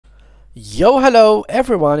Yo, hello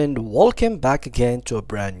everyone, and welcome back again to a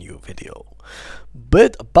brand new video.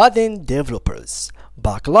 Budding developers,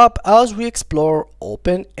 buckle up as we explore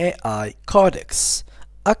OpenAI Codex,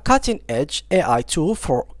 a cutting-edge AI tool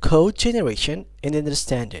for code generation and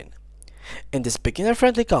understanding. In this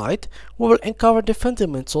beginner-friendly guide, we will uncover the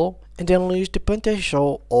fundamental and unleash the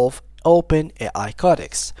potential of OpenAI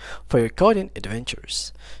Codex for your coding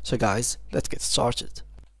adventures. So guys, let's get started.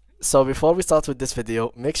 So before we start with this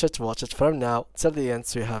video, make sure to watch it from now till the end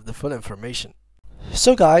so you have the full information.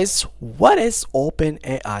 So guys, what is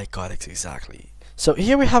OpenAI Codex exactly? So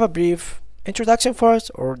here we have a brief introduction for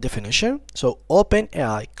it, or definition. So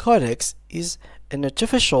OpenAI Codex is an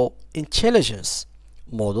artificial intelligence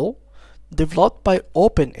model developed by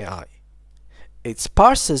OpenAI. It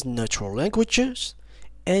parses natural languages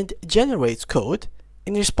and generates code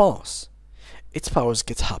in response. It powers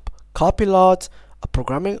GitHub Copilot, a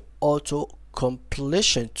programming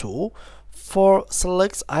auto-completion tool for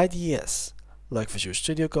select IDEs like Visual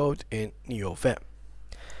Studio Code and NeoVim.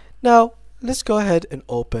 Now let's go ahead and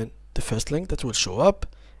open the first link that will show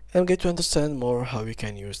up and get to understand more how we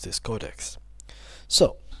can use this codex.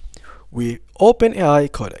 So with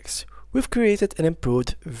OpenAI Codex, we've created an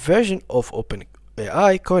improved version of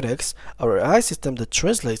OpenAI Codex, our AI system that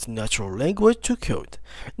translates natural language to code.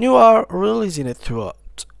 We are releasing it throughout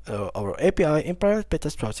our API in private beta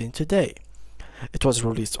starting today. It was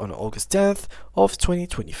released on August 10th of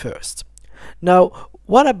 2021. Now,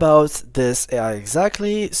 what about this AI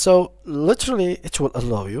exactly? So literally it will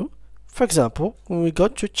allow you, for example, when we go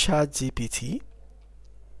to ChatGPT,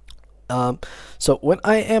 so when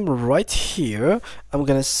I am right here, I'm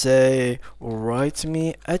gonna say write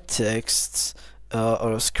me a text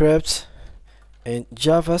or a script in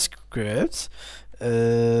JavaScript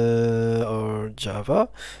or Java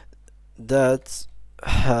that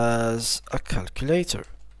has a calculator,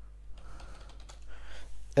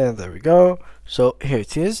 and there we go. So here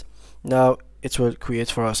it is. Now it will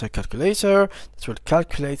create for us a calculator that will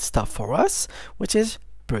calculate stuff for us, which is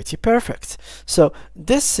pretty perfect. So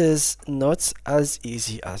this is not as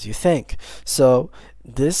easy as you think. So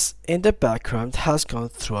this in the background has gone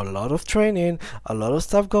through a lot of training, a lot of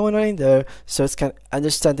stuff going on in there, so it can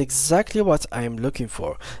understand exactly what I am looking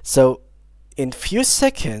for. So in few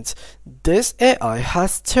seconds, this AI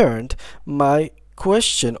has turned my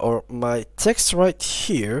question or my text right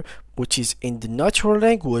here, which is in the natural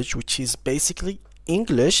language, which is basically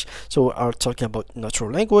English. So we are talking about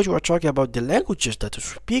natural language. We are talking about the languages that we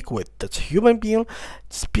speak with, that human beings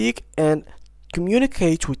speak and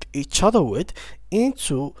communicate with each other with,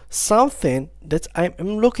 into something that I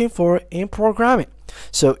am looking for in programming.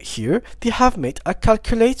 So here they have made a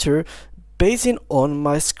calculator based on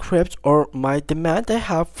my script or my demand I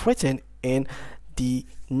have written in the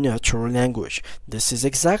natural language. This is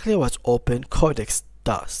exactly what OpenCodex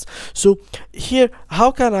does. So here, how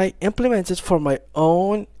can I implement it for my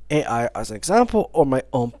own AI as an example, or my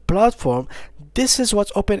own platform? This is what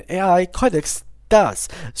OpenAI Codex does.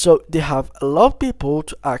 So they have allowed people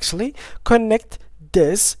to actually connect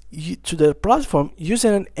this to the platform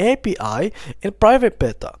using an API in private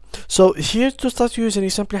beta. So here, to start using, you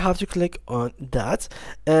simply have to click on that,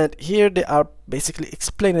 and here they are basically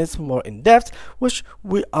explaining it more in depth, which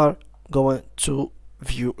we are going to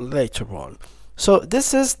view later on. So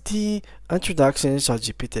this is the introduction,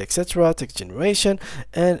 ChatGPT, etc., text generation,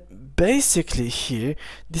 and basically here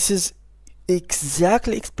this is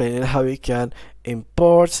exactly explaining how you can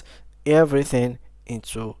import everything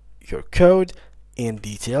into your code in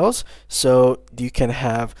details. So you can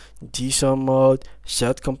have DSO mode,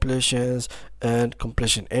 short completions, and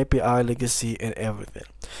completion API legacy, and everything.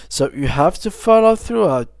 So you have to follow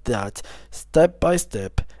throughout that step by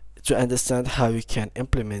step to understand how you can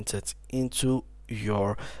implement it into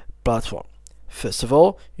your platform. First of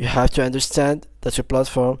all, you have to understand that your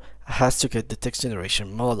platform has to get the text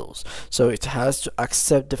generation models. So it has to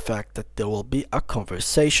accept the fact that there will be a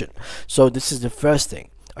conversation. So this is the first thing.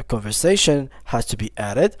 A conversation has to be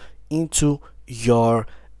added into your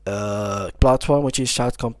platform, which is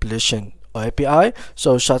short completion API.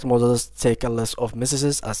 So short models take a list of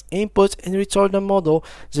messages as input and return the model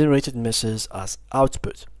generated messages as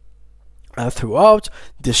output. Throughout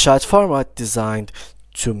the short format designed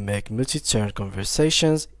to make multi-turn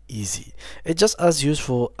conversations easy. It's just as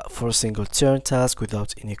useful for a single turn task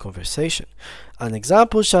without any conversation. An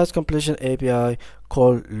example short completion API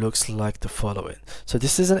call looks like the following. So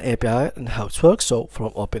this is an API and how it works. So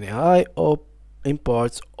from OpenAI,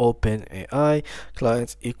 imports OpenAI,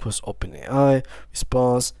 client equals OpenAI,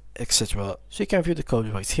 response, etc. So you can view the code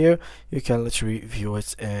right here. You can literally view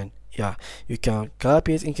it and yeah, you can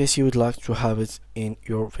copy it in case you would like to have it in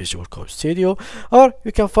your Visual Code Studio, or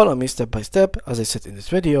you can follow me step by step as I said in this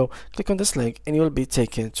video. Click on this link and you will be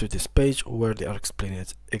taken to this page where they are explaining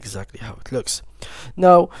it exactly how it looks.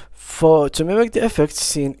 Now, to mimic the effect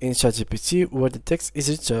seen in ChatGPT where the text is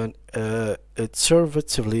returned,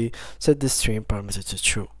 iteratively set the string parameter to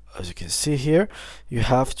true. As you can see here, you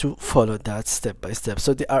have to follow that step by step.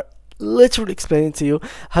 So they are literally explaining to you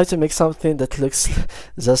how to make something that looks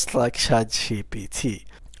just like ChatGPT,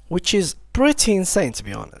 which is pretty insane, to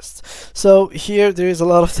be honest. So here there is a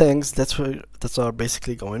lot of things that are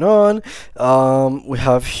basically going on. We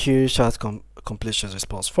have here completion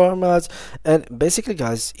response formats, and basically,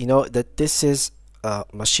 guys, you know that this is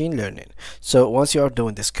machine learning. So once you are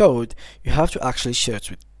doing this code, you have to actually share it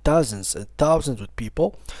with thousands and thousands of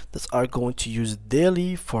people that are going to use it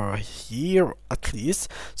daily for a year at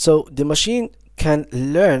least. So the machine can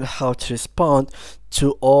learn how to respond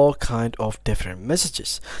to all kind of different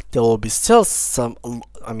messages. There will be still some,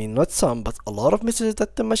 I mean not some, but a lot of messages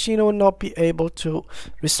that the machine will not be able to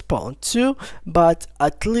respond to, but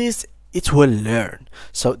at least it will learn.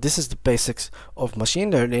 So this is the basics of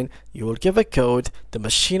machine learning. You will give a code, the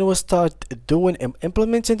machine will start doing and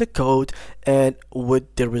implementing the code, and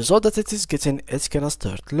with the result that it is getting, it's gonna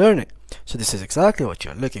start learning. So this is exactly what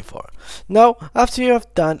you're looking for. Now, after you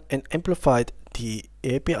have done and amplified the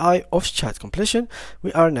API of chat completion,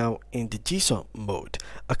 we are now in the JSON mode.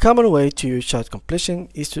 A common way to use chat completion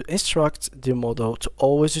is to instruct the model to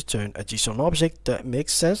always return a JSON object that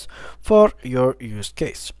makes sense for your use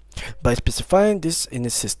case. By specifying this in a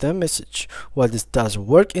system message, while this does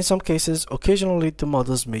work in some cases, occasionally the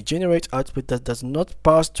models may generate output that does not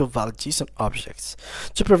pass to valid JSON objects.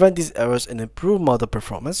 To prevent these errors and improve model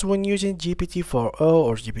performance when using GPT-4o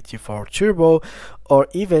or GPT-4 Turbo or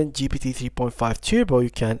even GPT 3.5 Turbo, you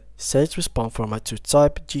can set response format to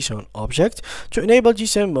type JSON object. To enable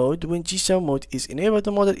JSON mode, when JSON mode is enabled,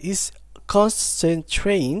 the model is constantly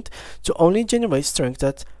trained to only generate strings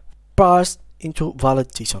that pass into valid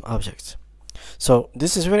JSON objects. So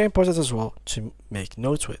this is very important as well to make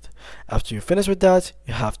notes with. After you finish with that,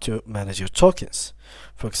 you have to manage your tokens.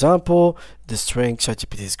 For example, the string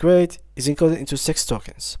ChatGPT is great is encoded into 6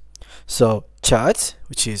 tokens. So chat,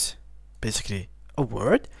 which is basically a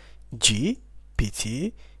word,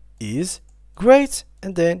 GPT is great,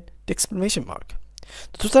 and then the exclamation mark.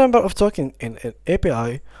 The total number of tokens in an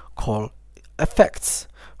API call affects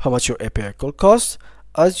how much your API call costs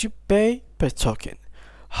as you pay per token,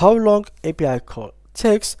 how long API call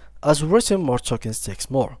takes, as written more tokens takes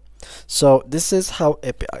more. So this is how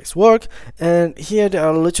APIs work, and here they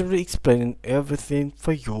are literally explaining everything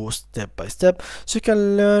for you step by step, so you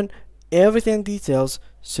can learn everything in details,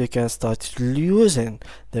 so you can start using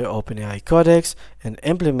their OpenAI Codex and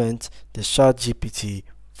implement the ChatGPT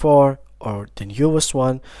 4 or the newest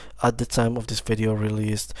one at the time of this video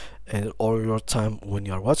released, and or your time when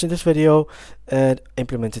you are watching this video, and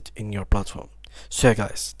implement it in your platform. So yeah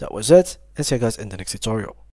guys, that was it, and see you guys in the next tutorial.